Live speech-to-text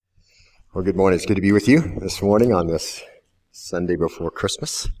Well, good morning. It's good to be with you this morning on this Sunday before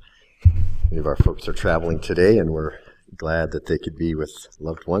Christmas. Many of our folks are traveling today, and we're glad that they could be with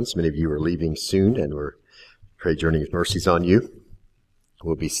loved ones. Many of you are leaving soon, and we're pray journeying mercies on you.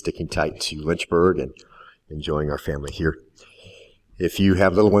 We'll be sticking tight to Lynchburg and enjoying our family here. If you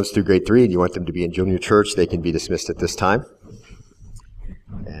have little ones through grade 3 and you want them to be in junior church, they can be dismissed at this time.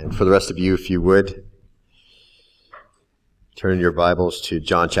 And for the rest of you, if you would, turn your Bibles to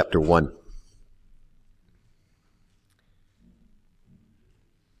John chapter 1.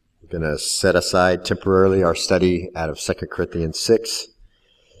 We're going to set aside temporarily our study out of 2 Corinthians 6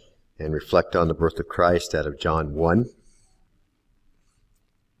 and reflect on the birth of Christ out of John 1. I'd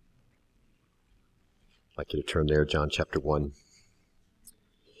like you to turn there, John chapter 1.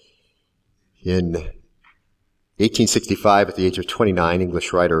 In 1865, at the age of 29,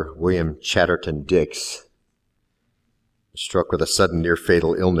 English writer William Chatterton Dix was struck with a sudden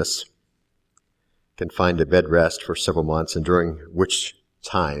near-fatal illness, confined to bed rest for several months, and during which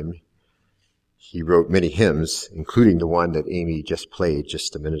time he wrote many hymns, including the one that Amy just played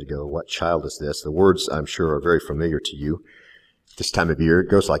just a minute ago, "What Child Is This?" The words, I'm sure, are very familiar to you. This time of year, it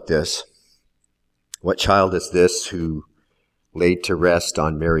goes like this: "What child is this who laid to rest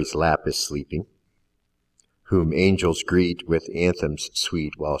on Mary's lap is sleeping, whom angels greet with anthems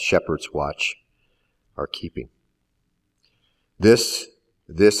sweet while shepherds watch are keeping? This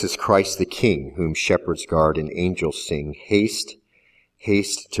is Christ the King, whom shepherds guard and angels sing. Haste,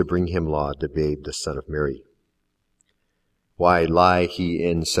 haste to bring him laud, the babe, the Son of Mary. Why lie he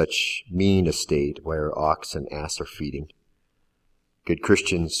in such mean estate, where ox and ass are feeding? Good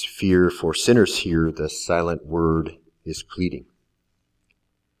Christians fear, for sinners hear the silent word is pleading.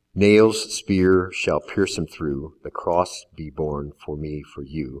 Nails, spear shall pierce him through, the cross be borne for me, for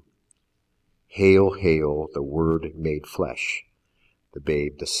you. Hail, hail, the Word made flesh, the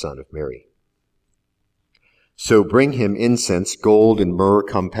babe, the Son of Mary. So bring him incense, gold, and myrrh,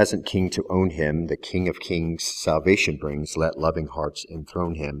 come peasant king to own him. The King of kings salvation brings, let loving hearts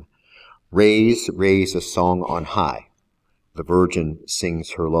enthrone him. Raise, raise a song on high, the Virgin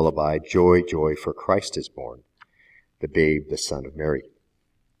sings her lullaby. Joy, joy, for Christ is born, the babe, the Son of Mary."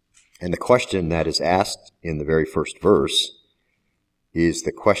 And the question that is asked in the very first verse is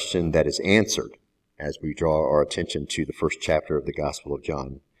the question that is answered as we draw our attention to the first chapter of the Gospel of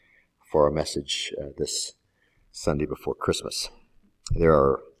John for our message this Sunday before Christmas. There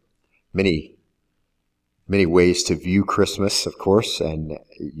are many ways to view Christmas, of course, and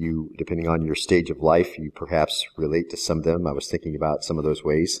you, depending on your stage of life, you perhaps relate to some of them. I was thinking about some of those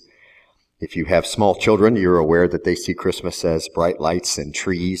ways. If you have small children, you're aware that they see Christmas as bright lights and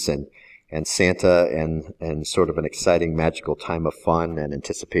trees and Santa and sort of an exciting, magical time of fun and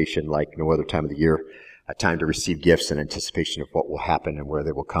anticipation like no other time of the year, a time to receive gifts and anticipation of what will happen and where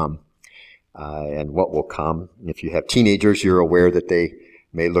they will come and what will come. And if you have teenagers, you're aware that they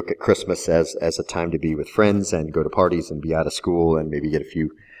may look at Christmas as a time to be with friends and go to parties and be out of school and maybe get a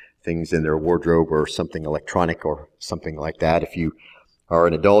few things in their wardrobe or something electronic or something like that. If you are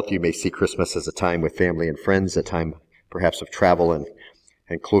an adult, you may see Christmas as a time with family and friends, a time perhaps of travel and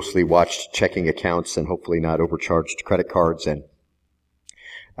closely watched checking accounts and hopefully not overcharged credit cards and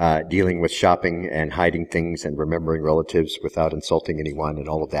dealing with shopping and hiding things and remembering relatives without insulting anyone and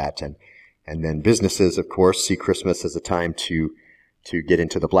all of that. And then businesses, of course, see Christmas as a time to get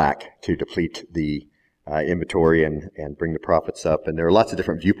into the black, to deplete the inventory and bring the profits up. And there are lots of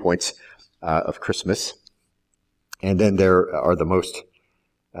different viewpoints of Christmas. And then there are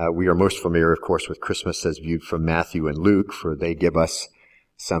we are most familiar, of course, with Christmas as viewed from Matthew and Luke, for they give us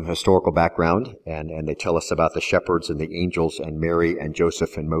some historical background, and they tell us about the shepherds and the angels and Mary and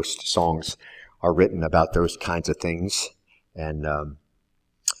Joseph, and most songs are written about those kinds of things, and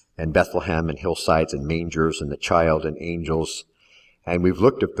Bethlehem and hillsides and mangers and the child and angels. And we've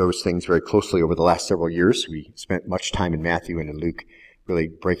looked at those things very closely over the last several years. We spent much time in Matthew and in Luke really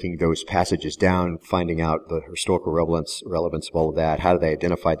breaking those passages down, finding out the historical relevance of all of that, how they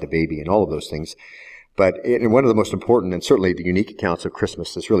identified the baby, and all of those things. But one of the most important and certainly the unique accounts of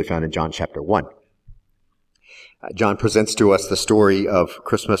Christmas is really found in John chapter 1. John presents to us the story of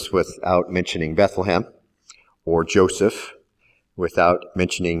Christmas without mentioning Bethlehem or Joseph, without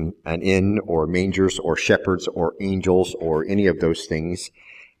mentioning an inn or mangers or shepherds or angels or any of those things.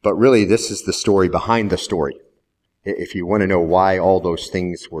 But really, this is the story behind the story. If you want to know why all those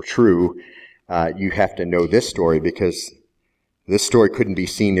things were true, you have to know this story, because this story couldn't be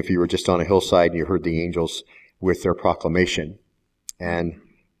seen if you were just on a hillside and you heard the angels with their proclamation. And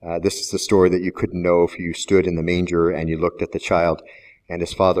this is the story that you couldn't know if you stood in the manger and you looked at the child and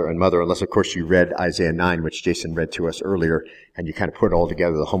his father and mother, unless, of course, you read Isaiah 9, which Jason read to us earlier, and you kind of put all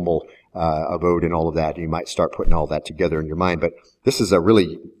together the humble abode and all of that. You might start putting all that together in your mind. But this is a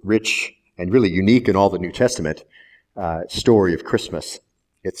really rich and really unique in all the New Testament story of Christmas.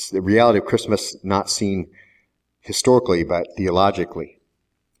 It's the reality of Christmas not seen historically, but theologically.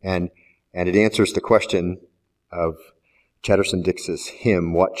 And it answers the question of Chatterton Dix's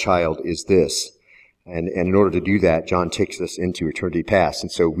hymn, "What Child Is This?" And in order to do that, John takes us into eternity past.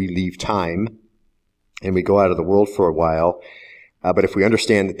 And so we leave time and we go out of the world for a while. But if we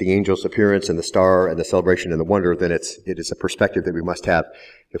understand that the angel's appearance and the star and the celebration and the wonder, then it is a perspective that we must have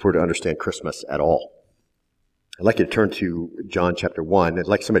if we're to understand Christmas at all. I'd like you to turn to John chapter 1. I'd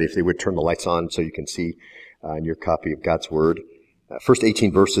like somebody, if they would, turn the lights on so you can see in your copy of God's Word. First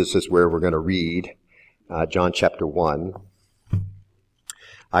 18 verses is where we're going to read John chapter 1.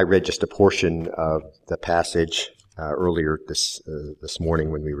 I read just a portion of the passage earlier this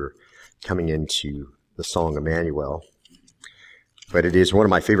morning when we were coming into the song Emmanuel. But it is one of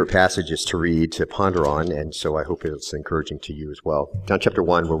my favorite passages to read, to ponder on, and so I hope it's encouraging to you as well. John chapter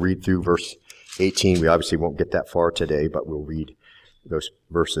 1, we'll read through verse 18. We obviously won't get that far today, but we'll read those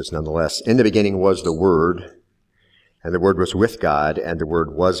verses nonetheless. In the beginning was the Word, and the Word was with God, and the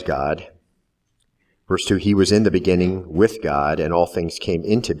Word was God. Verse 2, He was in the beginning with God, and all things came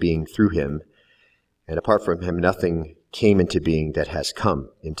into being through Him, and apart from Him nothing came into being that has come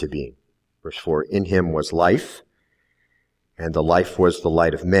into being. Verse 4, In Him was life, and the life was the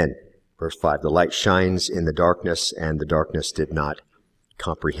light of men. Verse 5, The light shines in the darkness, and the darkness did not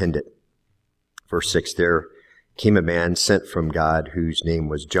comprehend it. Verse 6, There came a man sent from God whose name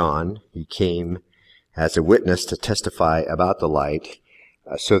was John. He came as a witness to testify about the light,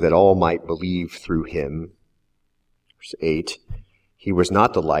 so that all might believe through him. Verse 8, He was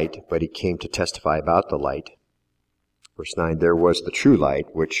not the light, but he came to testify about the light. Verse 9, There was the true light,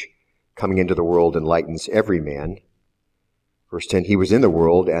 which coming into the world enlightens every man. Verse 10, He was in the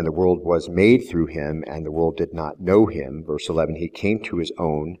world, and the world was made through him, and the world did not know him. Verse 11, He came to his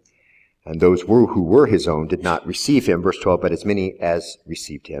own, and those who were his own did not receive him. Verse 12, But as many as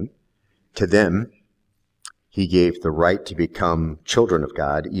received him, to them He gave the right to become children of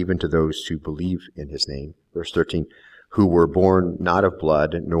God, even to those who believe in His name. Verse 13, Who were born not of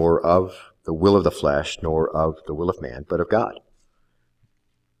blood, nor of the will of the flesh, nor of the will of man, but of God.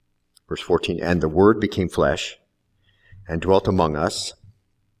 Verse 14, And the Word became flesh, and dwelt among us,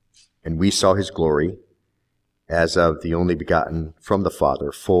 and we saw His glory, as of the only begotten from the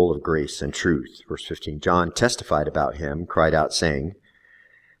Father, full of grace and truth. Verse 15, John testified about Him, cried out, saying,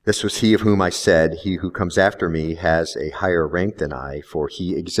 This was He of whom I said, He who comes after me has a higher rank than I, for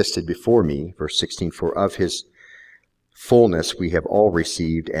He existed before me. Verse 16, For of His fullness we have all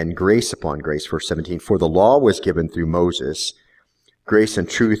received, and grace upon grace. Verse 17, For the law was given through Moses, grace and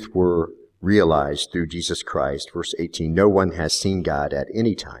truth were realized through Jesus Christ. Verse 18, No one has seen God at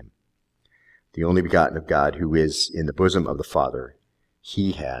any time. The only begotten of God, who is in the bosom of the Father,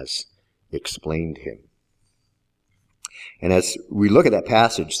 He has explained Him. And as we look at that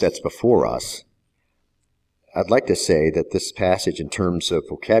passage that's before us, I'd like to say that this passage in terms of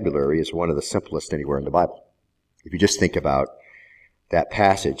vocabulary is one of the simplest anywhere in the Bible. If you just think about that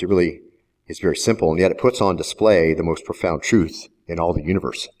passage, it really is very simple, and yet it puts on display the most profound truth in all the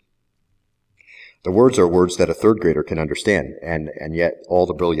universe. The words are words that a third grader can understand, and yet all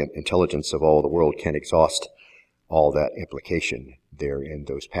the brilliant intelligence of all the world can exhaust all that implication there in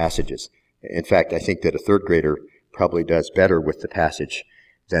those passages. In fact, I think that a third grader probably does better with the passage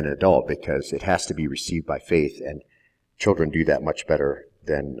than an adult, because it has to be received by faith, and children do that much better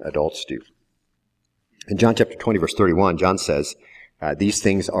than adults do. In John chapter 20, verse 31, John says, These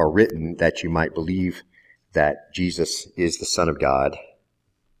things are written that you might believe that Jesus is the Son of God,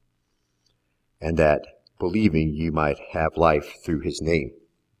 and that believing you might have life through His name.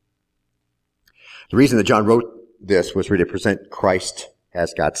 The reason that John wrote this was really to present Christ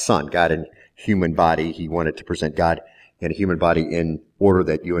as God's Son, God in human body. He wanted to present God in a human body in order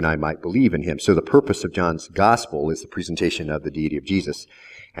that you and I might believe in Him. So the purpose of John's gospel is the presentation of the deity of Jesus.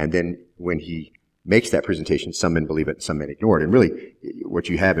 And then when he makes that presentation, some men believe it, some men ignore it. And really, what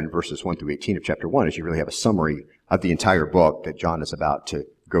you have in verses 1 through 18 of chapter 1 is you really have a summary of the entire book that John is about to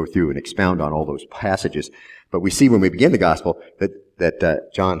go through and expound on all those passages. But we see when we begin the gospel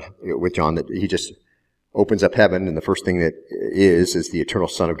that John he just opens up heaven, and the first thing that is the eternal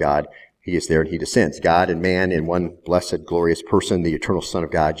Son of God. He is there and He descends. God and man in one blessed, glorious person, the eternal Son of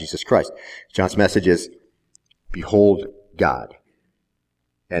God, Jesus Christ. John's message is, Behold God.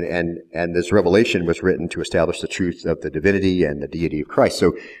 And this revelation was written to establish the truth of the divinity and the deity of Christ.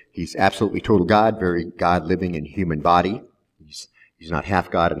 So He's absolutely total God, very God living in human body. He's not half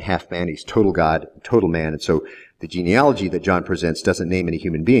God and half man. He's total God, total man. And so the genealogy that John presents doesn't name any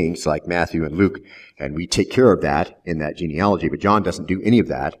human beings like Matthew and Luke, and we take care of that in that genealogy. But John doesn't do any of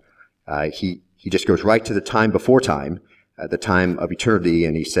that. He just goes right to the time before time, the time of eternity,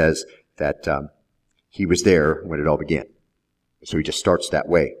 and he says that he was there when it all began. So he just starts that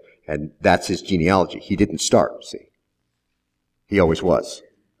way. And that's his genealogy. He didn't start, see. He always was.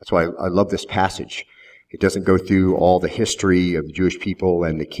 That's why I love this passage. It doesn't go through all the history of the Jewish people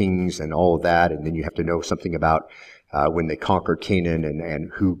and the kings and all of that, and then you have to know something about when they conquered Canaan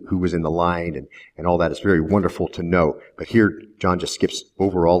and who was in the line and all that. It's very wonderful to know. But here, John just skips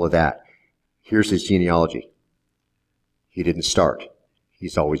over all of that. Here's his genealogy. He didn't start.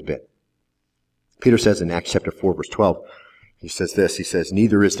 He's always been. Peter says in Acts chapter 4, verse 12, he says this, he says,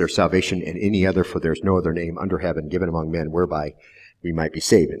 "Neither is there salvation in any other, for there is no other name under heaven given among men whereby we might be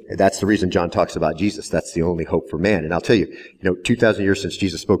saved." And that's the reason John talks about Jesus. That's the only hope for man. And I'll tell you, 2,000 years since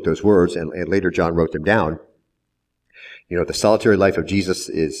Jesus spoke those words, and later John wrote them down, the solitary life of Jesus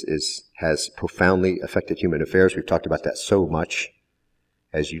has profoundly affected human affairs. We've talked about that so much.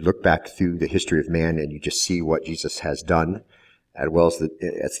 As you look back through the history of man and you just see what Jesus has done, as well as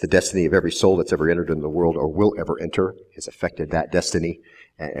it's the destiny of every soul that's ever entered into the world or will ever enter, has affected that destiny.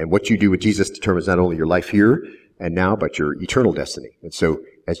 And what you do with Jesus determines not only your life here and now, but your eternal destiny. And so,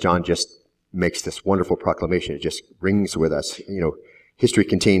 as John just makes this wonderful proclamation, it just rings with us. History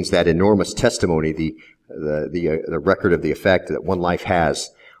contains that enormous testimony, the record of the effect that one life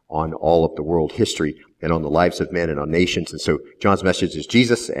has on all of the world history and on the lives of men and on nations. And so John's message is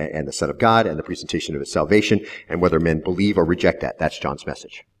Jesus and the Son of God and the presentation of his salvation, and whether men believe or reject that. That's John's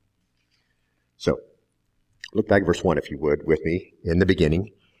message. So look back at verse 1, if you would, with me. "In the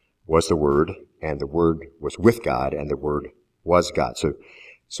beginning was the Word, and the Word was with God, and the Word was God."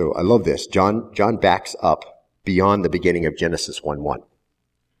 So I love this. John backs up beyond the beginning of Genesis 1:1.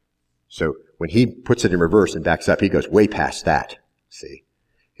 So when he puts it in reverse and backs up, he goes way past that. See?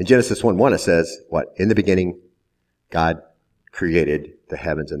 In Genesis 1:1 it says, what? "In the beginning, God created the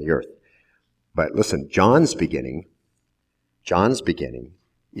heavens and the earth." But listen, John's beginning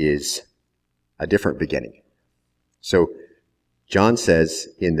is a different beginning. So John says,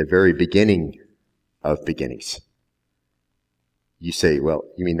 "In the very beginning of beginnings." You say, well,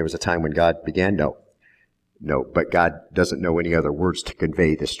 you mean there was a time when God began? No, but God doesn't know any other words to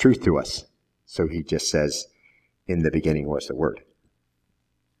convey this truth to us. So he just says, "In the beginning was the Word."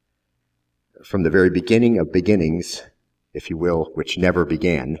 From the very beginning of beginnings, if you will, which never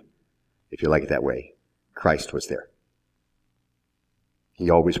began, if you like it that way, Christ was there. He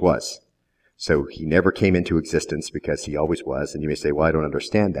always was. So he never came into existence because he always was. And you may say, well, I don't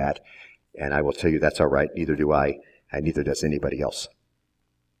understand that. And I will tell you that's all right. Neither do I, and neither does anybody else.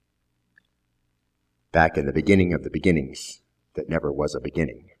 Back in the beginning of the beginnings, that never was a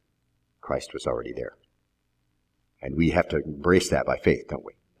beginning, Christ was already there. And we have to embrace that by faith, don't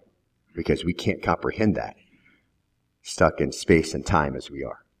we? Because we can't comprehend that, stuck in space and time as we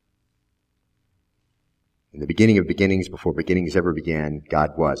are. In the beginning of beginnings, before beginnings ever began,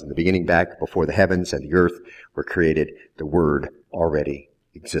 God was. In the beginning, back before the heavens and the earth were created, the Word already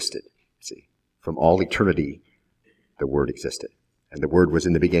existed. See, from all eternity, the Word existed. And the Word was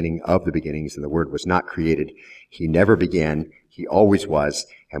in the beginning of the beginnings, and the Word was not created. He never began. He always was.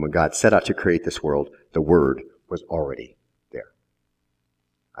 And when God set out to create this world, the Word was already there.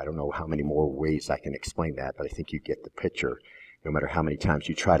 I don't know how many more ways I can explain that, but I think you get the picture. No matter how many times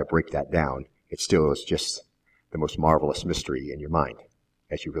you try to break that down, it still is just the most marvelous mystery in your mind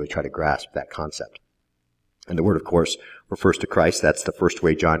as you really try to grasp that concept. And the Word, of course, refers to Christ. That's the first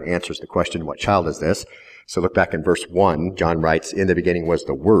way John answers the question, what child is this? So look back in verse 1. John writes, "In the beginning was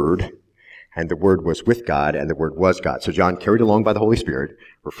the Word, and the Word was with God, and the Word was God." So John, carried along by the Holy Spirit,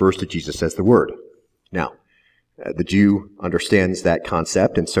 refers to Jesus as the Word. Now, the Jew understands that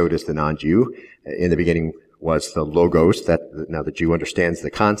concept, and so does the non-Jew. In the beginning was the Logos. Now the Jew understands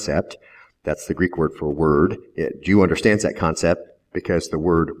the concept. That's the Greek word for word. Jew understands that concept because the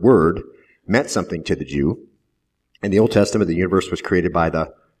word "word" meant something to the Jew. In the Old Testament, the universe was created by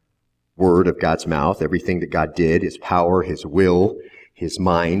the word of God's mouth. Everything that God did, his power, his will, his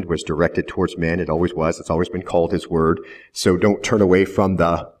mind was directed towards men. It always was. It's always been called his word. So don't turn away from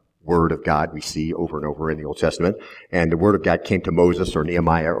the Word of God we see over and over in the Old Testament. And the Word of God came to Moses or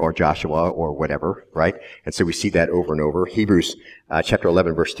Nehemiah or Joshua or whatever, right? And so we see that over and over. Hebrews chapter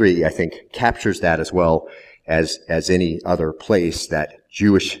 11, verse 3, I think, captures that as well as any other place, that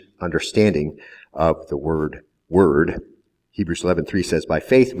Jewish understanding of the word "word." Hebrews 11:3 says, "By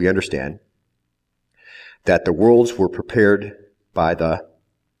faith we understand that the worlds were prepared by the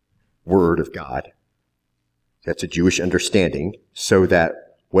Word of God, That's a Jewish understanding, so that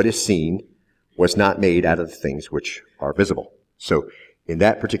what is seen was not made out of the things which are visible. So in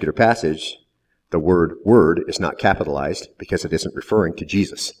that particular passage, the word word is not capitalized because it isn't referring to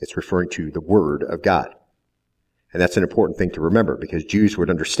Jesus. It's referring to the Word of God. And that's an important thing to remember, because Jews would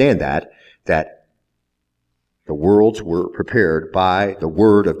understand that the worlds were prepared by the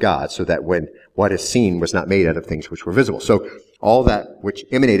Word of God, so that when what is seen was not made out of things which were visible. So all that which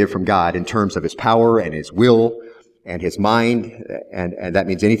emanated from God in terms of his power and his will and his mind, and that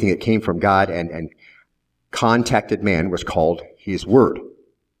means anything that came from God and contacted man, was called his Word.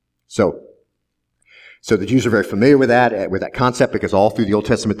 So the Jews are very familiar with that concept, because all through the Old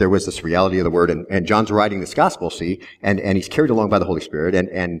Testament there was this reality of the Word, and John's writing this gospel, and he's carried along by the Holy Spirit,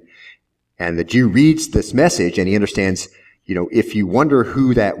 and the Jew reads this message and he understands, if you wonder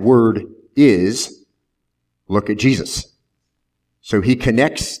who that Word is, look at Jesus. So he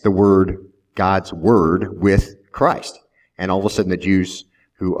connects the Word, God's Word, with Christ. And all of a sudden the Jews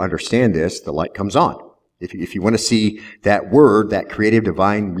who understand this, the light comes on. If you want to see that Word, that creative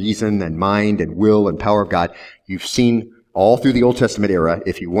divine reason and mind and will and power of God, you've seen all through the Old Testament era.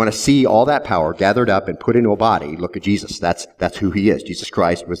 If you want to see all that power gathered up and put into a body, look at Jesus. That's who he is. Jesus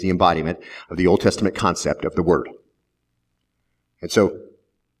Christ was the embodiment of the Old Testament concept of the Word. And so,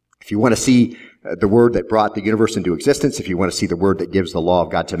 if you want to see the Word that brought the universe into existence, if you want to see the Word that gives the law of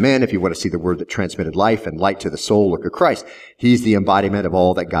God to men, if you want to see the Word that transmitted life and light to the soul, look at Christ. He's the embodiment of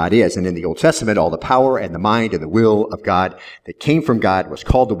all that God is. And in the Old Testament, all the power and the mind and the will of God that came from God was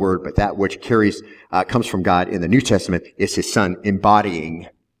called the Word, but that which comes from God in the New Testament is his Son embodying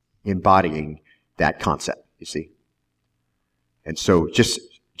that concept, you see. And so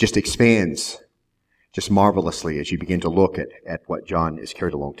just expands just marvelously as you begin to look at what John is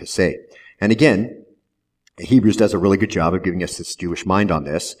carried along to say. And again, Hebrews does a really good job of giving us this Jewish mind on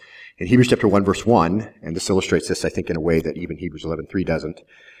this. In Hebrews chapter 1, verse 1, and this illustrates this, I think, in a way that even Hebrews 11:3 doesn't,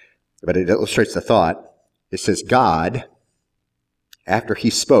 but it illustrates the thought. It says, God, after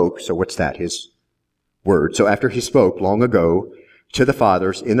he spoke, so what's that? His Word. So after he spoke long ago to the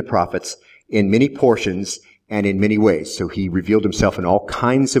fathers in the prophets in many portions and in many ways. So he revealed himself in all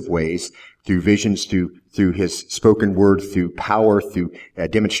kinds of ways, through visions, through his spoken word, through power, through a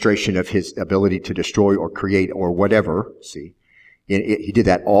demonstration of his ability to destroy or create or whatever. See, he did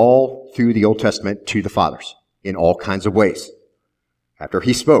that all through the Old Testament to the fathers in all kinds of ways. After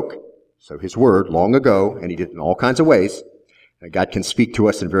he spoke, so his word long ago, and he did it in all kinds of ways. God can speak to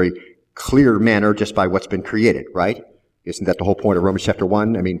us in a very clear manner just by what's been created, right? Isn't that the whole point of Romans chapter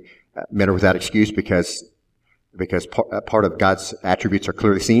 1? I mean, men are without excuse because part of God's attributes are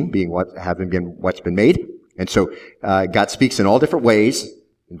clearly seen, being what's been made. And so God speaks in all different ways.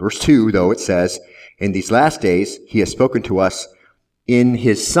 In verse 2, though, it says, in these last days he has spoken to us in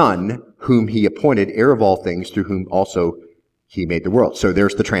his Son, whom he appointed heir of all things, through whom also he made the world. So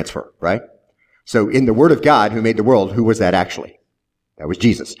there's the transfer, right? So in the Word of God who made the world, who was that actually? That was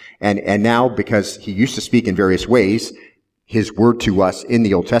Jesus. And now, because he used to speak in various ways, his word to us in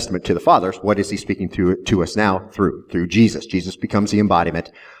the Old Testament to the fathers, what is he speaking to us now? Through Jesus. Jesus becomes the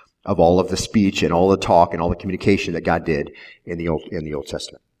embodiment of all of the speech and all the talk and all the communication that God did in the Old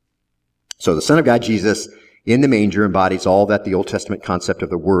Testament. So the Son of God, Jesus, in the manger embodies all that the Old Testament concept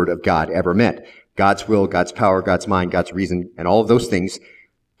of the Word of God ever meant. God's will, God's power, God's mind, God's reason, and all of those things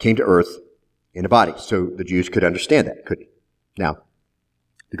came to earth in a body. So the Jews could understand that, couldn't they? Now,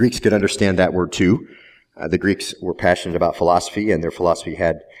 the Greeks could understand that word too. The Greeks were passionate about philosophy, and their philosophy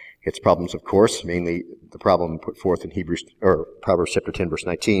had its problems, of course, mainly the problem put forth in Proverbs chapter 10, verse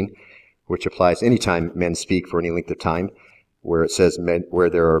 19, which applies anytime men speak for any length of time, where it says, where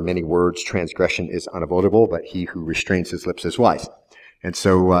there are many words, transgression is unavoidable, but he who restrains his lips is wise. And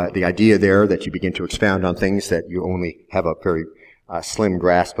so the idea there that you begin to expound on things that you only have a very slim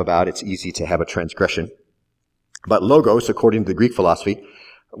grasp about, it's easy to have a transgression. But logos, according to the Greek philosophy,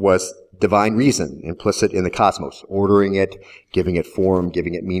 was divine reason implicit in the cosmos, ordering it, giving it form,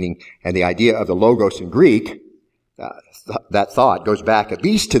 giving it meaning. And the idea of the logos in Greek, that thought goes back at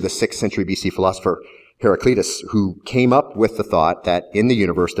least to the 6th century BC philosopher Heraclitus, who came up with the thought that in the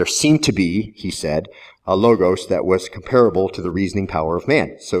universe there seemed to be, he said, a logos that was comparable to the reasoning power of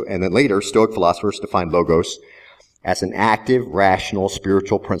man. So, and then later, Stoic philosophers defined logos as an active, rational,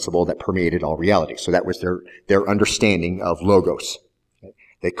 spiritual principle that permeated all reality. So that was their understanding of logos.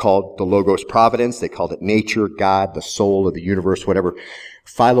 They called the logos providence. They called it nature, God, the soul of the universe, whatever.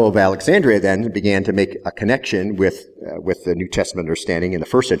 Philo of Alexandria then began to make a connection with the New Testament understanding in the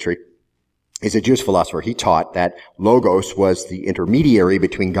 1st century. He's a Jewish philosopher. He taught that logos was the intermediary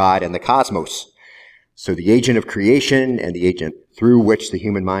between God and the cosmos. So the agent of creation and the agent through which the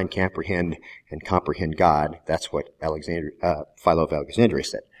human mind can comprehend God, that's what Philo of Alexandria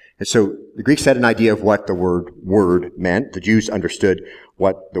said. And so the Greeks had an idea of what the word word meant. The Jews understood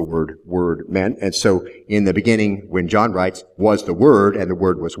what the word word meant. And so in the beginning, when John writes, was the Word, and the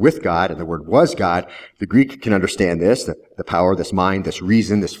Word was with God, and the Word was God, the Greek can understand this, the power, this mind, this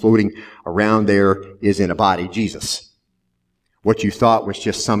reason, this floating around there is in a body, Jesus. What you thought was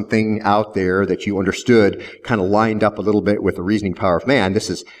just something out there that you understood kind of lined up a little bit with the reasoning power of man.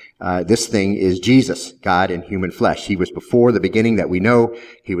 This thing is Jesus, God in human flesh. He was before the beginning that we know.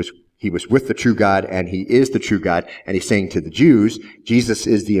 He was with the true God, and he is the true God. And he's saying to the Jews, Jesus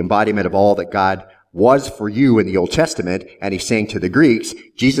is the embodiment of all that God was for you in the Old Testament. And he's saying to the Greeks,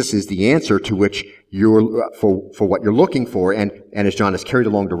 Jesus is the answer to which for what you're looking for. And as John is carried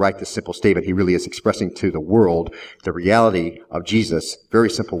along to write this simple statement, he really is expressing to the world the reality of Jesus. Very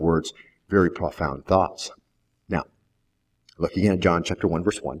simple words, very profound thoughts. Now, looking at John chapter 1,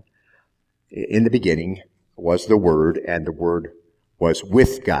 verse 1. In the beginning was the Word, and the Word was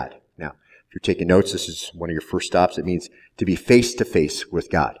with God. Now, if you're taking notes, this is one of your first stops. It means to be face to face with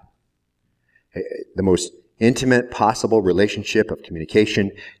God. The most intimate possible relationship of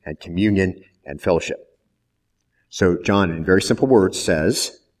communication and communion and fellowship. So John, in very simple words,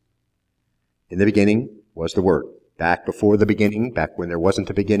 says, in the beginning was the Word. Back before the beginning, back when there wasn't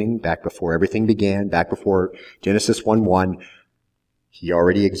a beginning, back before everything began, back before Genesis 1:1, he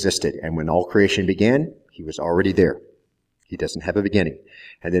already existed. And when all creation began, he was already there. He doesn't have a beginning.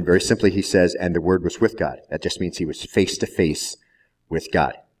 And then very simply he says, and the Word was with God. That just means he was face to face with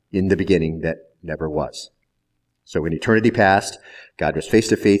God in the beginning that never was. So in eternity past, God was face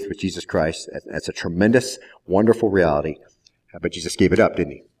to face with Jesus Christ. That's a tremendous, wonderful reality. But Jesus gave it up,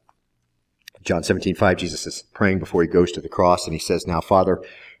 didn't he? John 17:5, Jesus is praying before he goes to the cross, and he says, now, Father,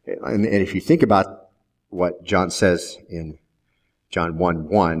 and if you think about what John says in John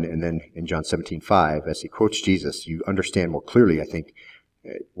 1:1 and then in John 17:5, as he quotes Jesus, you understand more clearly, I think,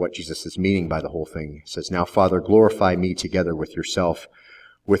 what Jesus is meaning by the whole thing. He says, now, Father, glorify me together with yourself,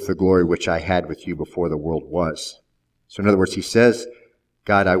 with the glory which I had with you before the world was. So in other words, he says,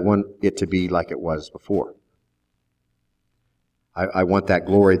 God, I want it to be like it was before. I want that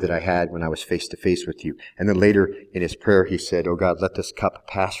glory that I had when I was face to face with you. And then later in his prayer, he said, oh God, let this cup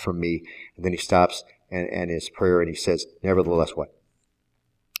pass from me. And then he stops and his prayer and he says, nevertheless, what?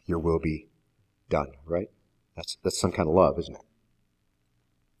 Your will be done, right? That's some kind of love, isn't it?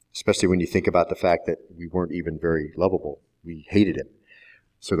 Especially when you think about the fact that we weren't even very lovable. We hated him.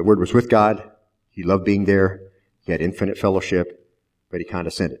 So the Word was with God. He loved being there. He had infinite fellowship, but he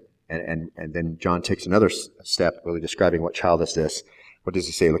condescended. And then John takes another step, really describing what child is this. What does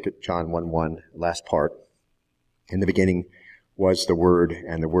he say? Look at John 1:1, last part. In the beginning was the Word,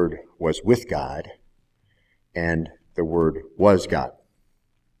 and the Word was with God, and the Word was God.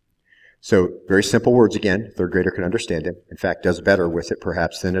 So very simple words again. Third grader can understand it. In fact, does better with it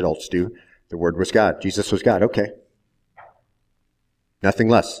perhaps than adults do. The Word was God. Jesus was God. Okay. Nothing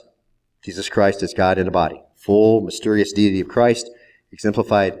less. Jesus Christ is God in a body. Full, mysterious deity of Christ,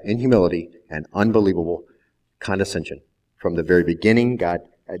 exemplified in humility and unbelievable condescension. From the very beginning,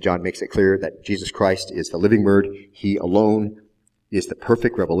 John makes it clear that Jesus Christ is the living Word. He alone is the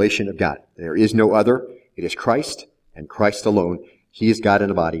perfect revelation of God. There is no other. It is Christ and Christ alone. He is God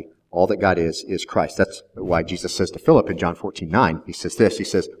in a body. All that God is Christ. That's why Jesus says to Philip in John 14:9, he says this,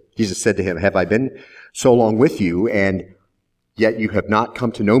 Jesus said to him, have I been so long with you, and yet you have not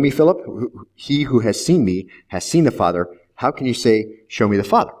come to know me, Philip? He who has seen me has seen the Father. How can you say, show me the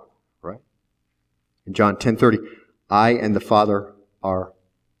Father? Right? In John 10:30, I and the Father are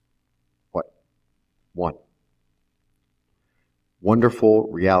what? One. Wonderful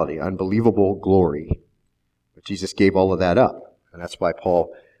reality, unbelievable glory. But Jesus gave all of that up. And that's why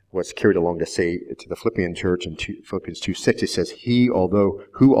Paul was carried along to say to the Philippian church in Philippians 2:6, it says,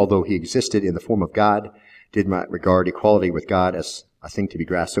 although he existed in the form of God, did not regard equality with God as a thing to be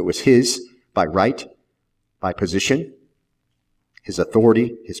grasped. So it was his by right, by position, his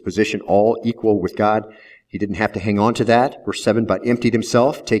authority, his position, all equal with God. He didn't have to hang on to that. Verse 7, but emptied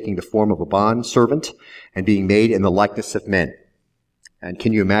himself, taking the form of a bond servant and being made in the likeness of men. And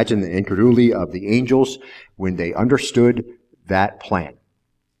can you imagine the incredulity of the angels when they understood that plan?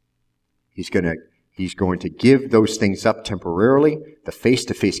 He's going to give those things up temporarily, the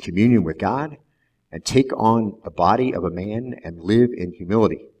face-to-face communion with God, and take on the body of a man and live in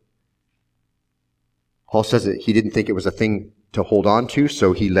humility. Paul says that he didn't think it was a thing to hold on to,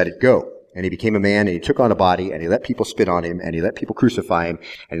 so he let it go. And he became a man, and he took on a body, and he let people spit on him, and he let people crucify him,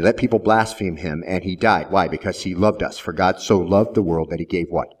 and he let people blaspheme him, and he died. Why? Because he loved us. For God so loved the world that he gave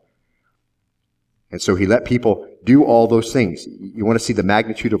what? And so he let people do all those things. You want to see the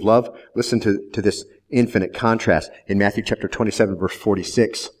magnitude of love? Listen to this infinite contrast in Matthew chapter 27, verse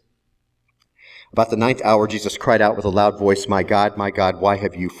 46. About the 9th hour, Jesus cried out with a loud voice, my God, why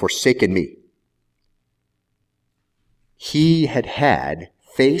have you forsaken me? He had had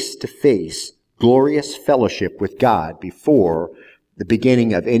face-to-face glorious fellowship with God before the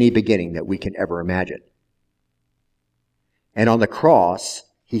beginning of any beginning that we can ever imagine. And on the cross,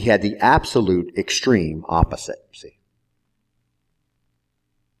 he had the absolute extreme opposite. See?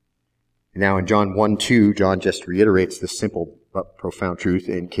 Now in John 1:2, John just reiterates this simple but profound truth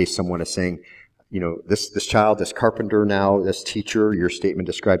in case someone is saying, this child, this carpenter now, this teacher, your statement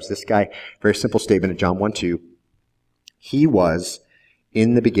describes this guy. Very simple statement in John 1:2. He was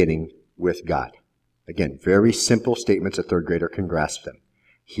in the beginning with God. Again, very simple statements a third grader can grasp them.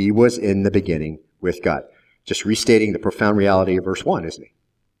 He was in the beginning with God. Just restating the profound reality of verse 1, isn't he?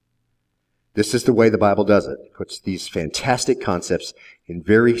 This is the way the Bible does it. It puts these fantastic concepts in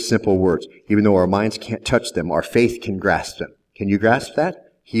very simple words. Even though our minds can't touch them, our faith can grasp them. Can you grasp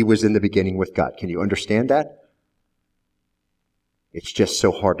that? He was in the beginning with God. Can you understand that? It's just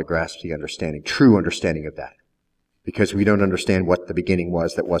so hard to grasp the understanding, true understanding of that, because we don't understand what the beginning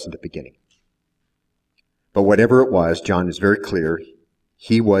was that wasn't the beginning. But whatever it was, John is very clear,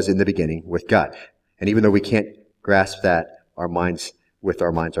 he was in the beginning with God. And even though we can't grasp that, with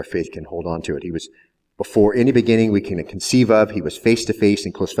our minds, our faith can hold on to it. He was before any beginning we can conceive of. He was face to face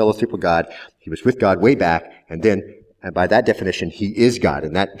in close fellowship with God. He was with God way back. And by that definition, he is God.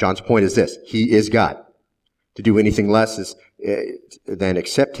 And that John's point is this: he is God. To do anything less than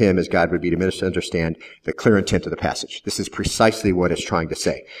accept him as God would be to misunderstand the clear intent of the passage. This is precisely what it's trying to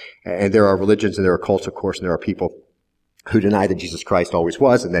say. And there are religions and there are cults, of course, and there are people who deny that Jesus Christ always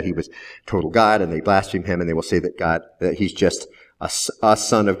was and that he was total God, and they blaspheme him, and they will say that he's just a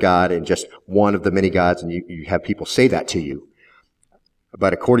son of God and just one of the many gods, and you have people say that to you.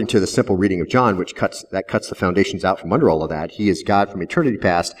 But according to the simple reading of John, which cuts the foundations out from under all of that, he is God from eternity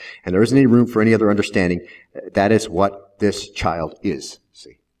past, and there isn't any room for any other understanding. That is what this child is.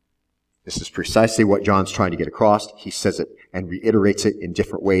 See, this is precisely what John's trying to get across. He says it and reiterates it in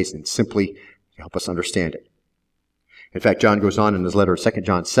different ways and simply to help us understand it. In fact, John goes on in his letter of 2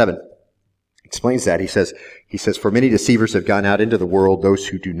 John 7, explains that. He says, for many deceivers have gone out into the world, those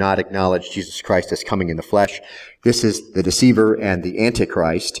who do not acknowledge Jesus Christ as coming in the flesh. This is the deceiver and the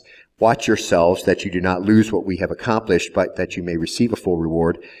Antichrist. Watch yourselves that you do not lose what we have accomplished, but that you may receive a full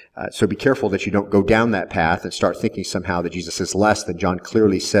reward. So be careful that you don't go down that path and start thinking somehow that Jesus is less than John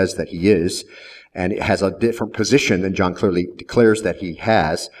clearly says that he is, and it has a different position than John clearly declares that he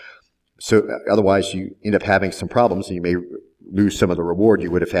has. So otherwise you end up having some problems, and you may lose some of the reward you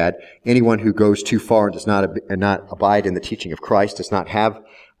would have had. Anyone who goes too far and does not abide in the teaching of Christ does not have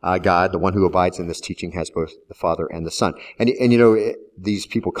God. The one who abides in this teaching has both the Father and the Son. And these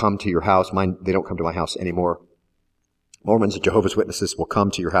people come to your house. They don't come to my house anymore. Mormons and Jehovah's Witnesses will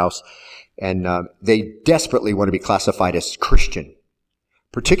come to your house, and they desperately want to be classified as Christian.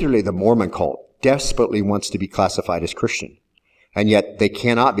 Particularly the Mormon cult desperately wants to be classified as Christian. And yet they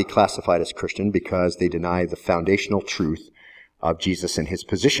cannot be classified as Christian because they deny the foundational truth of Jesus and his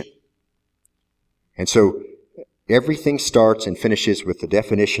position. And so everything starts and finishes with the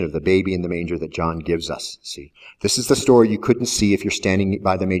definition of the baby in the manger that John gives us. See, this is the story you couldn't see if you're standing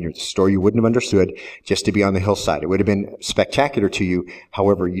by the manger. It's a story you wouldn't have understood just to be on the hillside. It would have been spectacular to you.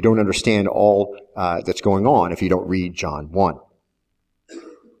 However, you don't understand all that's going on if you don't read John 1.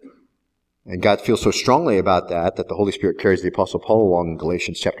 And God feels so strongly about that the Holy Spirit carries the Apostle Paul along in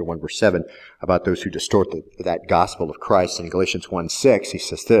Galatians chapter 1, verse 7, about those who distort that gospel of Christ. In Galatians 1:6, he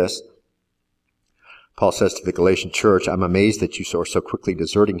says this. Paul says to the Galatian church, I'm amazed that you are so quickly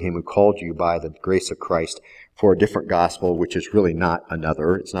deserting him who called you by the grace of Christ for a different gospel, which is really not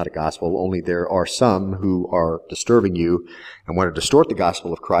another. It's not a gospel, only there are some who are disturbing you and want to distort the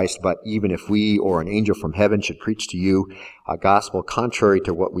gospel of Christ. But even if we or an angel from heaven should preach to you a gospel contrary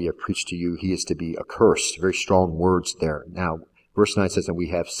to what we have preached to you, he is to be accursed. Very strong words there. Now, verse 9 says, and we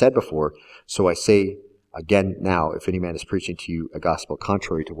have said before, so I say again now, if any man is preaching to you a gospel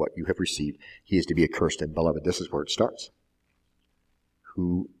contrary to what you have received, he is to be accursed. And beloved, this is where it starts.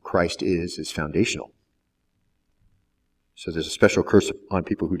 Who Christ is foundational. So there's a special curse on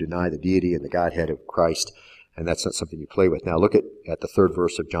people who deny the deity and the Godhead of Christ, and that's not something you play with. Now look at the third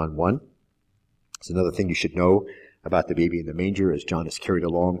verse of John 1. It's another thing you should know about the baby in the manger as John is carried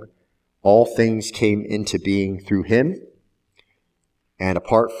along. All things came into being through him, and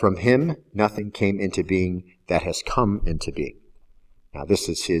apart from him, nothing came into being that has come into being. Now this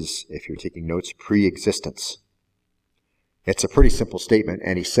is his, if you're taking notes, pre-existence. It's a pretty simple statement,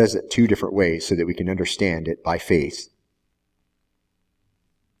 and he says it two different ways so that we can understand it by faith.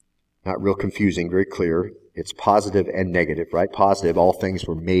 Not real confusing, very clear. It's positive and negative, right? Positive, all things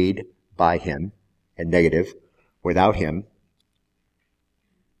were made by him, and negative, without him,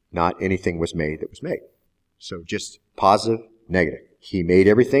 not anything was made that was made. So just positive, negative. He made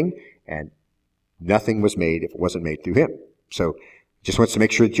everything, and nothing was made if it wasn't made through him. So just wants to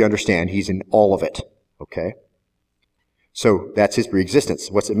make sure that you understand he's in all of it, okay? So that's his preexistence.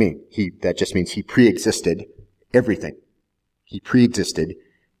 What's it mean? That just means he preexisted everything. He preexisted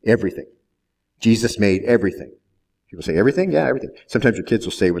everything. Jesus made everything. People say, everything? Yeah, everything. Sometimes your kids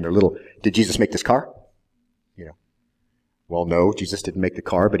will say when they're little, did Jesus make this car? Well, no, Jesus didn't make the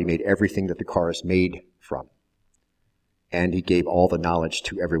car, but he made everything that the car is made from. And he gave all the knowledge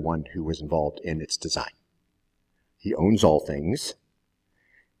to everyone who was involved in its design. He owns all things,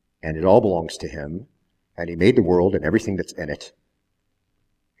 and it all belongs to him, and he made the world and everything that's in it.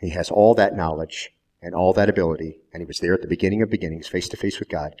 He has all that knowledge and all that ability, and he was there at the beginning of beginnings, face to face with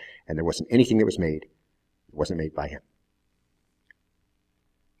God, and there wasn't anything that was made that wasn't made by him.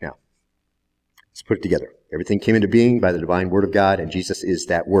 Now, let's put it together. Everything came into being by the divine word of God, and Jesus is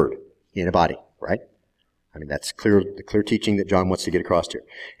that word in a body, right? I mean, that's the clear teaching that John wants to get across here.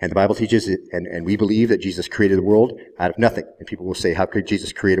 And the Bible teaches it, and we believe that Jesus created the world out of nothing. And people will say, how could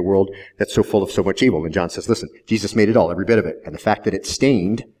Jesus create a world that's so full of so much evil? And John says, listen, Jesus made it all, every bit of it. And the fact that it's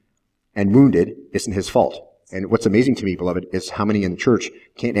stained and wounded isn't his fault. And what's amazing to me, beloved, is how many in the church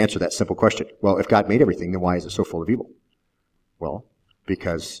can't answer that simple question. Well, if God made everything, then why is it so full of evil? Well,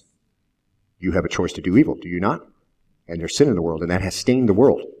 because you have a choice to do evil, do you not? And there's sin in the world, and that has stained the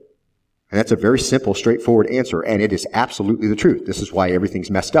world. And that's a very simple, straightforward answer, and it is absolutely the truth. This is why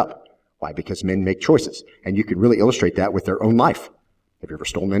everything's messed up. Why? Because men make choices. And you can really illustrate that with their own life. Have you ever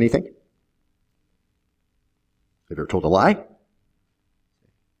stolen anything? Have you ever told a lie?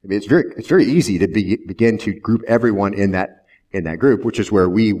 I mean, it's very easy to begin to group everyone in that group, which is where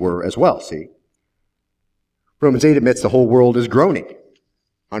we were as well, see? Romans 8 admits the whole world is groaning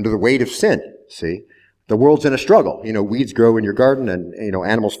under the weight of sin, see? The world's in a struggle. Weeds grow in your garden, and,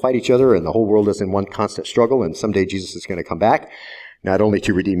 animals fight each other, and the whole world is in one constant struggle, and someday Jesus is going to come back, not only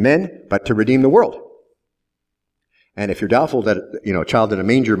to redeem men, but to redeem the world. And if you're doubtful that, a child in a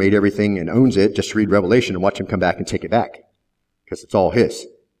manger made everything and owns it, just read Revelation and watch him come back and take it back, because it's all his.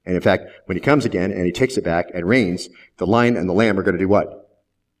 And in fact, when he comes again and he takes it back and reigns, the lion and the lamb are going to do what?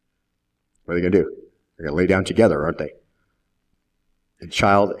 What are they going to do? They're going to lay down together, aren't they? The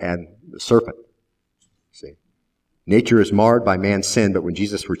child and the serpent. See, nature is marred by man's sin, but when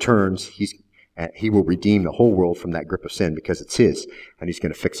Jesus returns, he will redeem the whole world from that grip of sin because it's his, and he's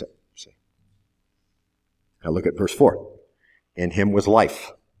going to fix it. See. Now look at verse 4. In him was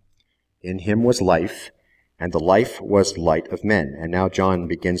life. In him was life, and the life was light of men. And now John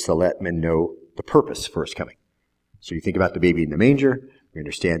begins to let men know the purpose for his coming. So you think about the baby in the manger. We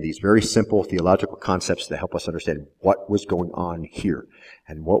understand these very simple theological concepts that help us understand what was going on here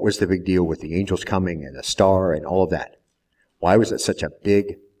and what was the big deal with the angels coming and the star and all of that. Why was it such a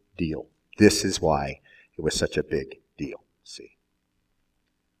big deal? This is why it was such a big deal. See,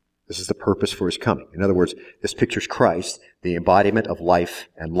 this is the purpose for his coming. In other words, this pictures Christ, the embodiment of life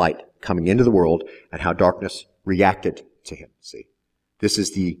and light, coming into the world and how darkness reacted to him. See, this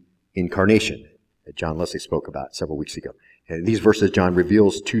is the incarnation that John Leslie spoke about several weeks ago. In these verses, John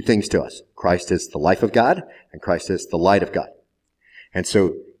reveals two things to us. Christ is the life of God, and Christ is the light of God. And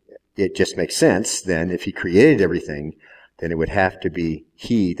so it just makes sense, then, if he created everything, then it would have to be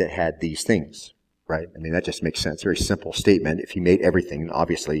he that had these things, right? I mean, that just makes sense. Very simple statement. If he made everything,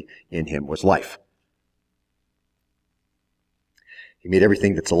 obviously in him was life. He made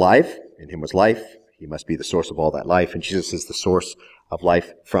everything that's alive. In him was life. He must be the source of all that life, and Jesus is the source of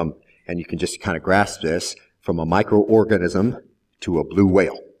life from, and you can just kind of grasp this, from a microorganism to a blue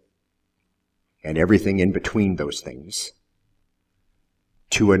whale, and everything in between those things,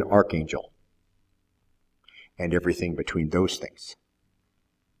 to an archangel, and everything between those things.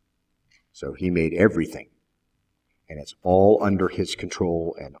 So he made everything, and it's all under his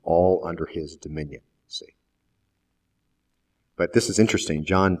control and all under his dominion. See? But this is interesting.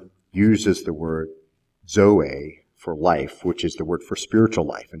 John uses the word zoe for life, which is the word for spiritual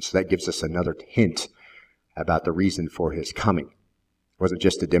life, and so that gives us another hint about the reason for his coming. It wasn't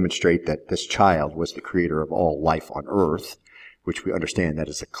just to demonstrate that this child was the creator of all life on earth, which we understand that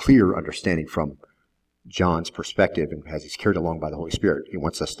is a clear understanding from John's perspective, and as he's carried along by the Holy Spirit, he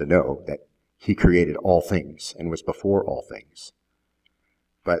wants us to know that he created all things and was before all things.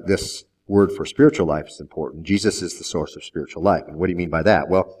 But this word for spiritual life is important. Jesus is the source of spiritual life. And what do you mean by that?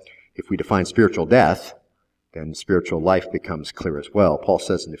 Well, if we define spiritual death, then spiritual life becomes clear as well. Paul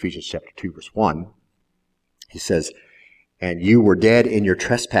says in Ephesians chapter 2, verse 1, he says, and you were dead in your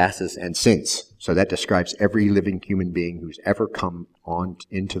trespasses and sins. So that describes every living human being who's ever come on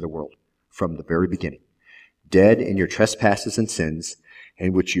into the world from the very beginning. Dead in your trespasses and sins,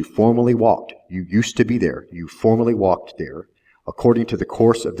 in which you formerly walked. You used to be there. You formerly walked there according to the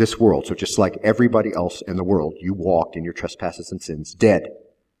course of this world. So just like everybody else in the world, you walked in your trespasses and sins, dead.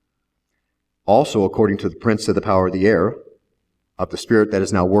 Also according to the prince of the power of the air, of the spirit that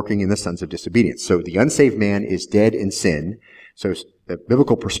is now working in the sons of disobedience. So the unsaved man is dead in sin. So the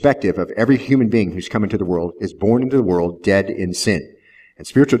biblical perspective of every human being who's come into the world is born into the world dead in sin. And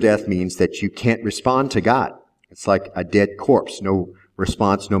spiritual death means that you can't respond to God. It's like a dead corpse. No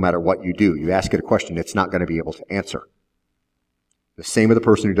response no matter what you do. You ask it a question, it's not going to be able to answer. The same with the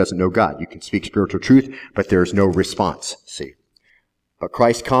person who doesn't know God. You can speak spiritual truth, but there's no response. See? But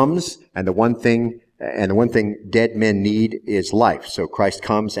Christ comes, and the one thing dead men need is life. So Christ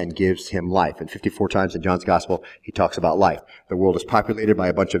comes and gives him life. And 54 times in John's Gospel, he talks about life. The world is populated by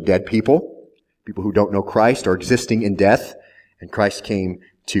a bunch of dead people who don't know Christ are existing in death, and Christ came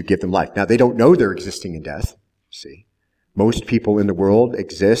to give them life. Now, they don't know they're existing in death. See? Most people in the world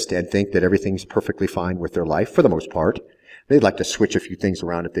exist and think that everything's perfectly fine with their life, for the most part. They'd like to switch a few things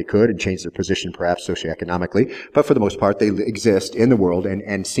around if they could and change their position perhaps socioeconomically, but for the most part they exist in the world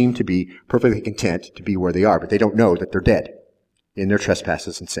and seem to be perfectly content to be where they are, but they don't know that they're dead in their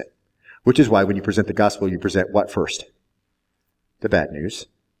trespasses and sin. Which is why when you present the gospel, you present what first? The bad news,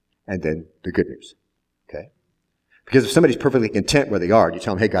 and then the good news. Okay? Because if somebody's perfectly content where they are, and you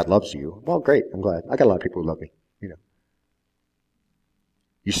tell them, hey, God loves you, well, great, I'm glad. I got a lot of people who love me.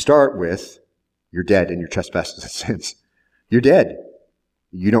 You start with, you're dead in your trespasses and sins. You're dead.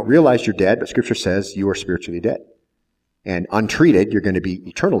 You don't realize you're dead, but Scripture says you are spiritually dead. And untreated, you're going to be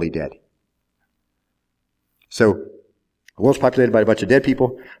eternally dead. So, the world's populated by a bunch of dead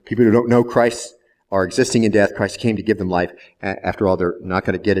people. People who don't know Christ are existing in death. Christ came to give them life. After all, they're not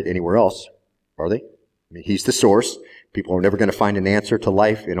going to get it anywhere else, are they? I mean, he's the source. People are never going to find an answer to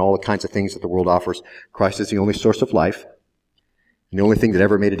life in all the kinds of things that the world offers. Christ is the only source of life. And the only thing that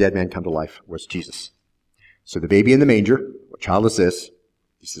ever made a dead man come to life was Jesus. So the baby in the manger, what child is this?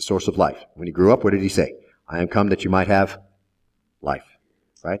 He's the source of life. When he grew up, what did he say? I am come that you might have life.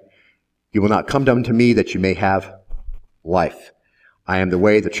 Right? You will not come unto me that you may have life. I am the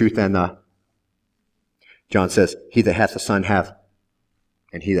way, the truth, and the... John says, he that hath the Son hath,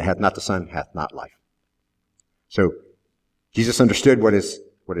 and he that hath not the Son hath not life. So Jesus understood what his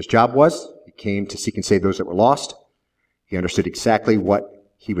job was. He came to seek and save those that were lost. He understood exactly what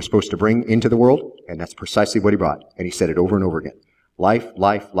he was supposed to bring into the world, and that's precisely what he brought. And he said it over and over again. Life,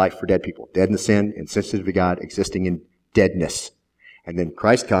 life, life for dead people. Dead in the sin, insensitive to God, existing in deadness. And then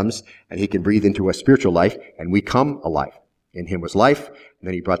Christ comes, and he can breathe into us spiritual life, and we come alive. In him was life, and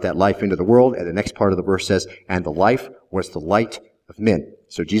then he brought that life into the world, and the next part of the verse says, and the life was the light of men.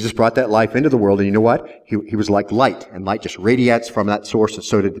 So Jesus brought that life into the world, and you know what? He was like light, and light just radiates from that source, and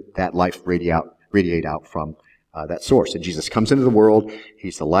so did that life radiate out from that source. And Jesus comes into the world.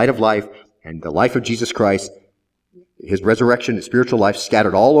 He's the light of life, and the life of Jesus Christ, his resurrection, his spiritual life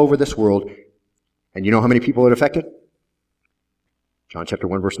scattered all over this world. And you know how many people it affected? John chapter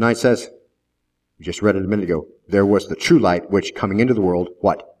 1 verse 9 says, we just read it a minute ago, there was the true light which coming into the world,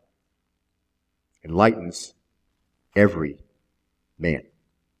 what? Enlightens every man.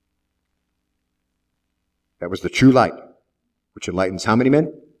 That was the true light which enlightens how many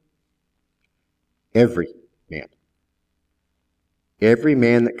men? Every man. Every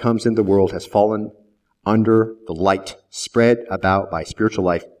man that comes into the world has fallen under the light spread about by spiritual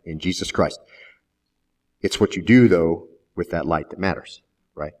life in Jesus Christ. It's what you do, though, with that light that matters,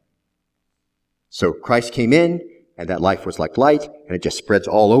 right? So Christ came in, and that life was like light, and it just spreads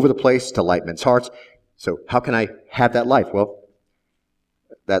all over the place to light men's hearts. So how can I have that life? Well,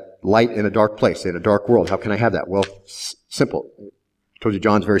 that light in a dark place, in a dark world, how can I have that? Well, simple. I told you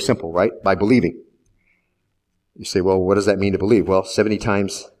John's very simple, right? By believing. You say, well, what does that mean to believe? Well, 70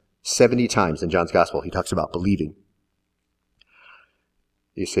 times in John's Gospel, he talks about believing.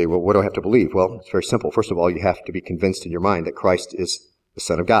 You say, well, what do I have to believe? Well, it's very simple. First of all, you have to be convinced in your mind that Christ is the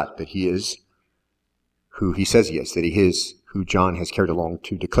Son of God, that he is who he says he is, that he is who John has carried along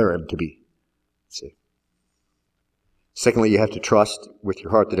to declare him to be. See. Secondly, you have to trust with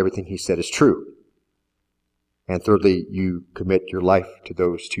your heart that everything he said is true. And thirdly, you commit your life to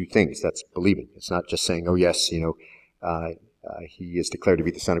those two things. That's believing. It's not just saying, oh yes, he is declared to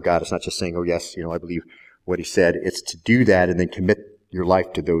be the Son of God. It's not just saying, oh yes, I believe what he said. It's to do that and then commit your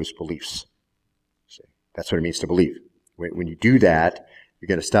life to those beliefs. See? That's what it means to believe. When you do that, You're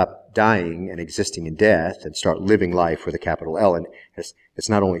going to stop dying and existing in death and start living life with a capital L. And it's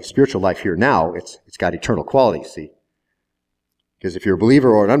not only spiritual life here now, it's got eternal quality, see? Because if you're a believer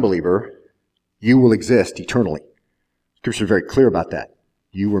or an unbeliever, you will exist eternally. Scripture is very clear about that.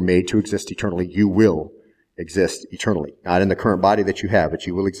 You were made to exist eternally. You will exist eternally. Not in the current body that you have, but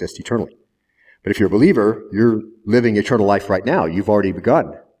you will exist eternally. But if you're a believer, you're living eternal life right now. You've already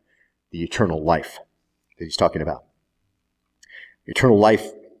begun the eternal life that he's talking about. Eternal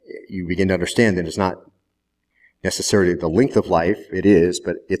life, you begin to understand that it's not necessarily the length of life. It is,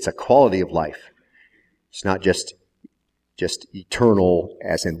 but it's a quality of life. It's not just eternal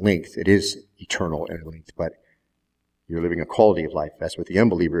as in length. It is eternal in length, but you're living a quality of life. As with the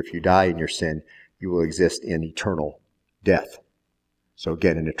unbeliever, if you die in your sin, you will exist in eternal death. So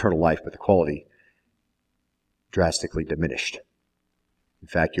again, an eternal life, but the quality drastically diminished. In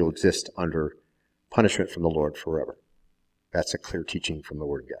fact, you'll exist under punishment from the Lord forever. That's a clear teaching from the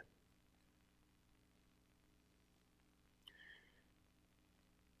Word of God.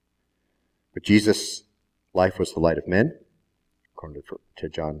 But Jesus' life was the light of men, according to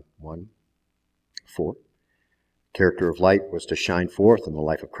John 1:4. Character of light was to shine forth, and the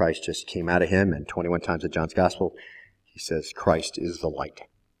life of Christ just came out of him. And 21 times in John's Gospel, he says Christ is the light.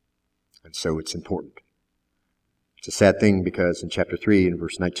 And so it's important. It's a sad thing because in chapter 3 and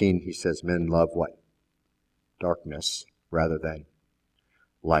verse 19, he says men love what? Darkness rather than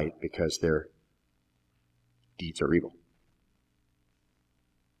light because their deeds are evil.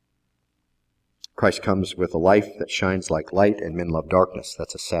 Christ comes with a life that shines like light, and men love darkness.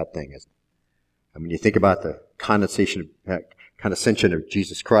 That's a sad thing, isn't it? And when you think about the condescension of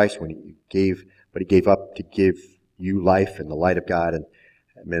Jesus Christ, when he gave what he gave up to give you life and the light of God, and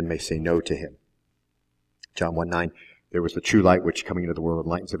men may say no to him. John 1:9, there was the true light which coming into the world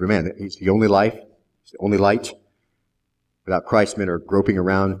enlightens every man. He's the only life. He's the only light. Without Christ, men are groping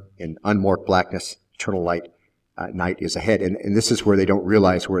around in unmarked blackness. Eternal light night is ahead. And this is where they don't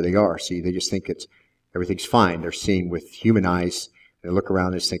realize where they are. See, they just think everything's fine. They're seeing with human eyes. They look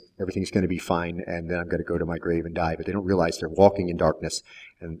around and just think everything's going to be fine, and then I'm going to go to my grave and die. But they don't realize they're walking in darkness,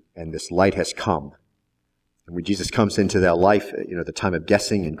 and this light has come. And when Jesus comes into that life, the time of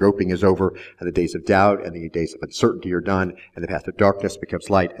guessing and groping is over, and the days of doubt and the days of uncertainty are done, and the path of darkness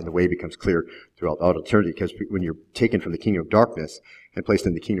becomes light, and the way becomes clear throughout all eternity. Because when you're taken from the kingdom of darkness and placed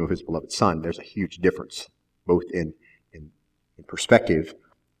in the kingdom of his beloved Son, there's a huge difference, both in perspective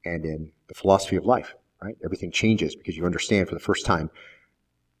and in the philosophy of life. Right? Everything changes because you understand for the first time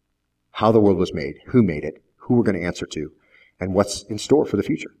how the world was made, who made it, who we're going to answer to, and what's in store for the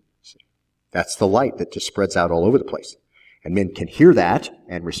future. That's the light that just spreads out all over the place. And men can hear that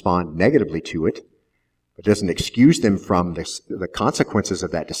and respond negatively to it, but it doesn't excuse them from the consequences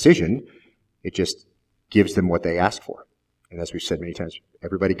of that decision. It just gives them what they ask for. And as we've said many times,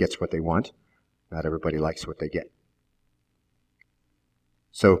 everybody gets what they want. Not everybody likes what they get.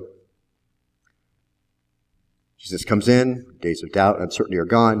 So, Jesus comes in, days of doubt, uncertainty are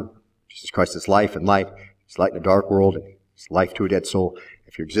gone. Jesus Christ is life and light. He's light in a dark world, and he's life to a dead soul.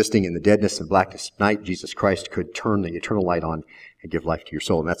 If you're existing in the deadness and blackness of night, Jesus Christ could turn the eternal light on and give life to your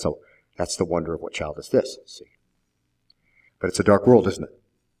soul. And that's the wonder of what child is this. See? But it's a dark world, isn't it?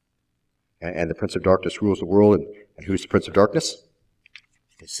 And the prince of darkness rules the world. And who's the prince of darkness?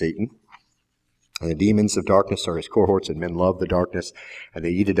 It's Satan. And the demons of darkness are his cohorts, and men love the darkness, and they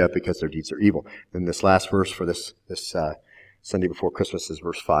eat it up because their deeds are evil. Then this last verse for this Sunday before Christmas is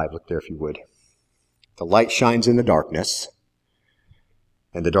verse 5. Look there if you would. The light shines in the darkness,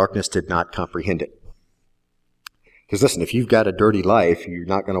 and the darkness did not comprehend it. Because listen, if you've got a dirty life, you're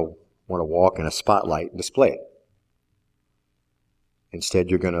not going to want to walk in a spotlight and display it. Instead,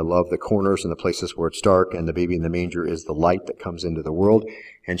 you're going to love the corners and the places where it's dark, and the baby in the manger is the light that comes into the world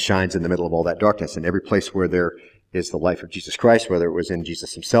and shines in the middle of all that darkness. And every place where there is the life of Jesus Christ, whether it was in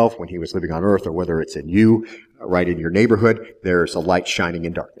Jesus himself when he was living on earth, or whether it's in you, right in your neighborhood, there's a light shining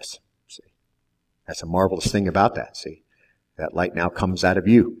in darkness. See? That's a marvelous thing about that, see? That light now comes out of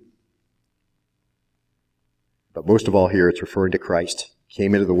you. But most of all here, it's referring to Christ. He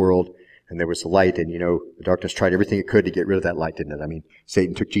came into the world, and there was the light, and the darkness tried everything it could to get rid of that light, didn't it? I mean,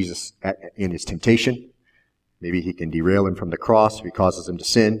 Satan took Jesus in his temptation. Maybe he can derail him from the cross if he causes him to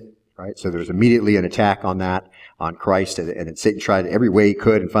sin, right? So there's immediately an attack on that, on Christ, and Satan tried every way he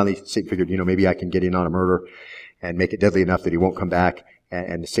could, and finally Satan figured, maybe I can get in on a murder and make it deadly enough that he won't come back,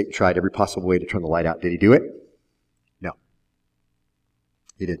 and Satan tried every possible way to turn the light out. Did he do it? No.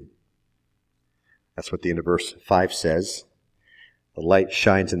 He didn't. That's what the end of verse 5 says. The light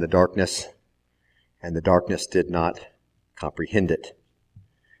shines in the darkness, and the darkness did not comprehend it.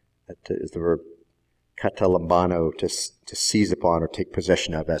 That is the verb katalambano, to seize upon or take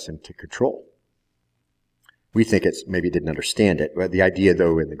possession of, as in to control. We think it's maybe didn't understand it, but the idea,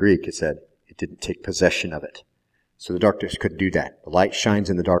 though, in the Greek is that it didn't take possession of it. So the darkness couldn't do that. The light shines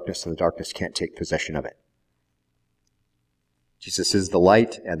in the darkness, and the darkness can't take possession of it. Jesus is the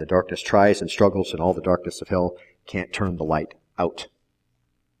light, and the darkness tries and struggles, and all the darkness of hell can't turn the light out.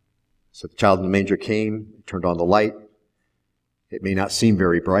 So the child in the manger came, turned on the light. It may not seem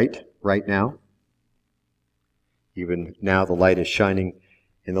very bright right now. Even now the light is shining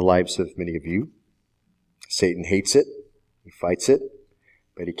in the lives of many of you. Satan hates it. He fights it,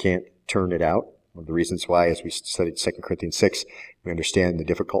 but he can't turn it out. One of the reasons why, as we studied 2 Corinthians 6, we understand the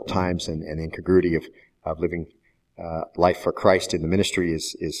difficult times and the incongruity of living life for Christ in the ministry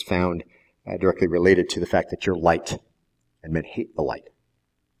is found directly related to the fact that you're light, and men hate the light.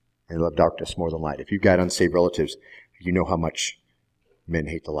 They love darkness more than light. If you've got unsaved relatives, you know how much men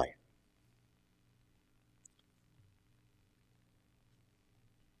hate the light.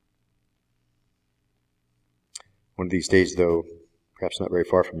 One of these days, though, perhaps not very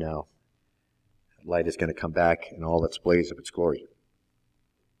far from now, light is going to come back in all its blaze of its glory.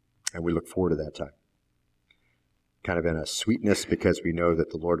 And we look forward to that time. Kind of in a sweetness, because we know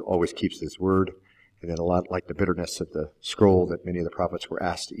that the Lord always keeps His word, and then a lot like the bitterness of the scroll that many of the prophets were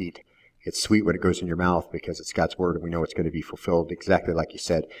asked to eat. It's sweet when it goes in your mouth because it's God's word, and we know it's going to be fulfilled exactly like He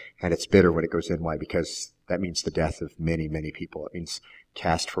said. And it's bitter when it goes in. Why? Because that means the death of many, many people. It means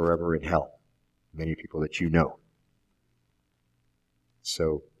cast forever in hell. Many people that you know.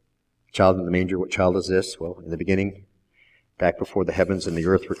 So, child in the manger, what child is this? Well, in the beginning, back before the heavens and the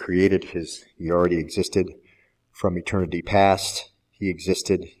earth were created, He already existed from eternity past. He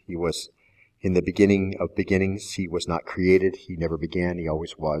existed. He was in the beginning of beginnings. He was not created. He never began. He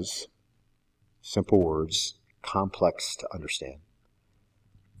always was. Simple words, complex to understand.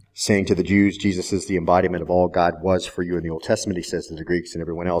 Saying to the Jews, Jesus is the embodiment of all God was for you in the Old Testament. He says to the Greeks and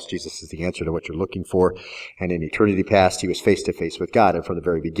everyone else, Jesus is the answer to what you're looking for. And in eternity past, He was face to face with God. And from the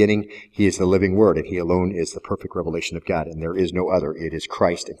very beginning, He is the living Word, and He alone is the perfect revelation of God. And there is no other. It is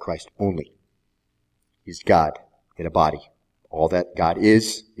Christ and Christ only. He's God in a body. All that God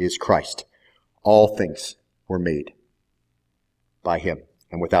is Christ. All things were made by Him.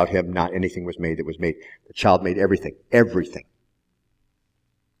 And without Him, not anything was made that was made. The child made everything. Everything.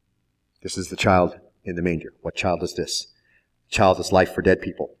 This is the child in the manger. What child is this? The child is life for dead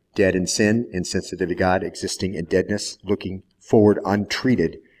people. Dead in sin, insensitive to God, existing in deadness, looking forward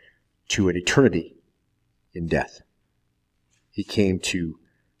untreated to an eternity in death. He came to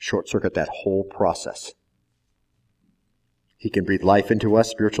short-circuit that whole process. He can breathe life into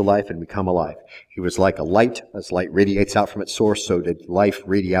us, spiritual life, and become alive. He was like a light. As light radiates out from its source, so did life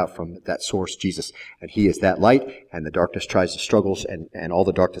radiate out from that source, Jesus. And He is that light, and the darkness tries to struggles, and all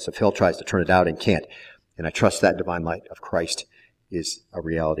the darkness of hell tries to turn it out and can't. And I trust that divine light of Christ is a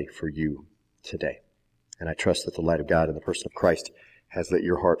reality for you today. And I trust that the light of God in the person of Christ has lit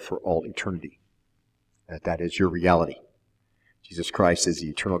your heart for all eternity. That is your reality. Jesus Christ is the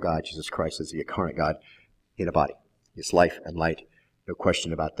eternal God. Jesus Christ is the incarnate God in a body. His life and light, no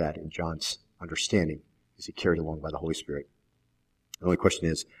question about that in John's understanding, is He carried along by the Holy Spirit. The only question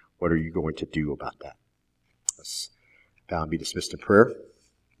is, what are you going to do about that? Let's bow and be dismissed in prayer.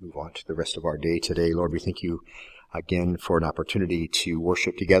 Move on to the rest of our day today. Lord, we thank You again for an opportunity to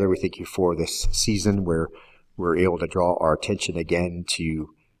worship together. We thank You for this season where we're able to draw our attention again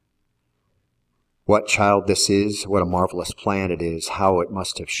to what child this is, what a marvelous plan it is, how it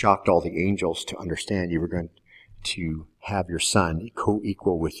must have shocked all the angels to understand You were going to have Your Son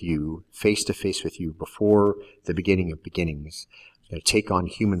co-equal with You, face to face with You before the beginning of beginnings, to take on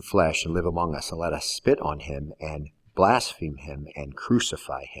human flesh and live among us and let us spit on Him and blaspheme Him and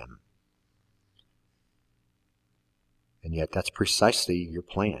crucify Him. And yet that's precisely Your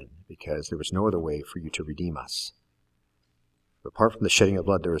plan, because there was no other way for You to redeem us. Apart from the shedding of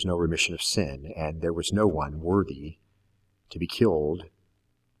blood, there was no remission of sin, and there was no one worthy to be killed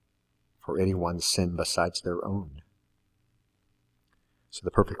for anyone's sin besides their own. So the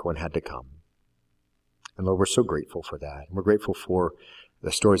perfect one had to come. And Lord, we're so grateful for that. And we're grateful for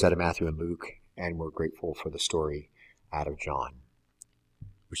the stories out of Matthew and Luke, and we're grateful for the story out of John,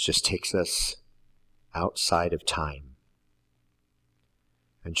 which just takes us outside of time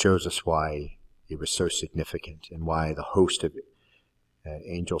and shows us why it was so significant and why the host of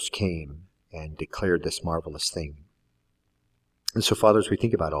angels came and declared this marvelous thing. And so, Father, as we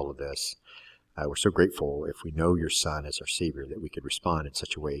think about all of this, we're so grateful if we know Your Son as our Savior that we could respond in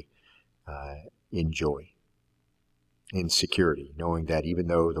such a way in joy, in security, knowing that even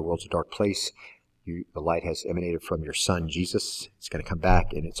though the world's a dark place, the light has emanated from Your Son, Jesus. It's going to come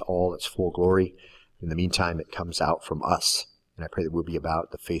back in its full glory. In the meantime, it comes out from us. And I pray that we'll be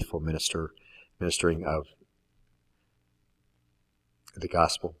about the faithful ministering of the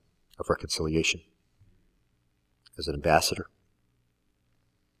gospel of reconciliation as an ambassador.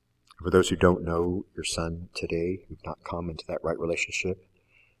 For those who don't know your Son today, who've not come into that right relationship,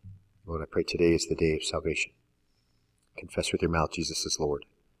 Lord, I pray today is the day of salvation. Confess with your mouth Jesus is Lord.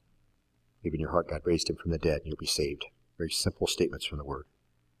 Believe in your heart God raised him from the dead, and you'll be saved. Very simple statements from the Word.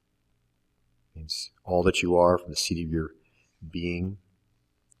 It means all that you are from the seat of your being.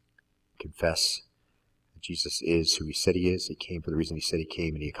 Confess that Jesus is who he said he is. He came for the reason he said he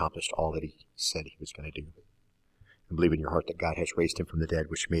came, and he accomplished all that he said he was going to do. And believe in your heart that God has raised him from the dead,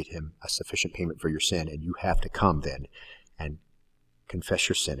 which made him a sufficient payment for your sin. And you have to come then and confess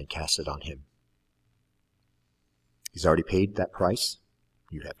your sin and cast it on him. He's already paid that price.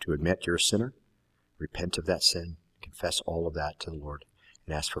 You have to admit you're a sinner, repent of that sin, confess all of that to the Lord,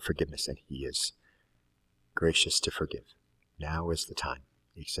 and ask for forgiveness. And he is gracious to forgive. Now is the time,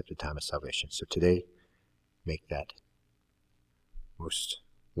 the accepted time of salvation. So today, make that most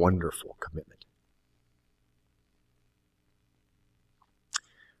wonderful commitment.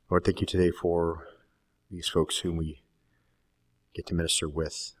 Lord, thank you today for these folks whom we get to minister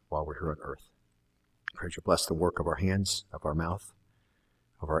with while we're here on earth. I pray you bless the work of our hands, of our mouth,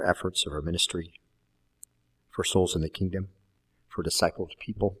 of our efforts, of our ministry, for souls in the kingdom, for discipled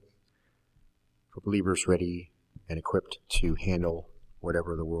people, for believers ready and equipped to handle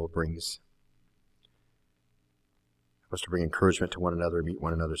whatever the world brings. Help us to bring encouragement to one another, meet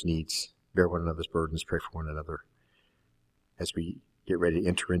one another's needs, bear one another's burdens, pray for one another. As we get ready to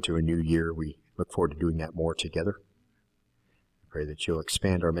enter into a new year, we look forward to doing that more together. I pray that you'll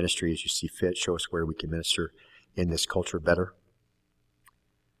expand our ministry as you see fit. Show us where we can minister in this culture better.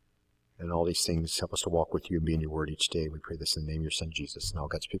 And all these things, help us to walk with you and be in your word each day. We pray this in the name of your Son, Jesus. And all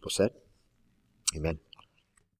God's people said, amen.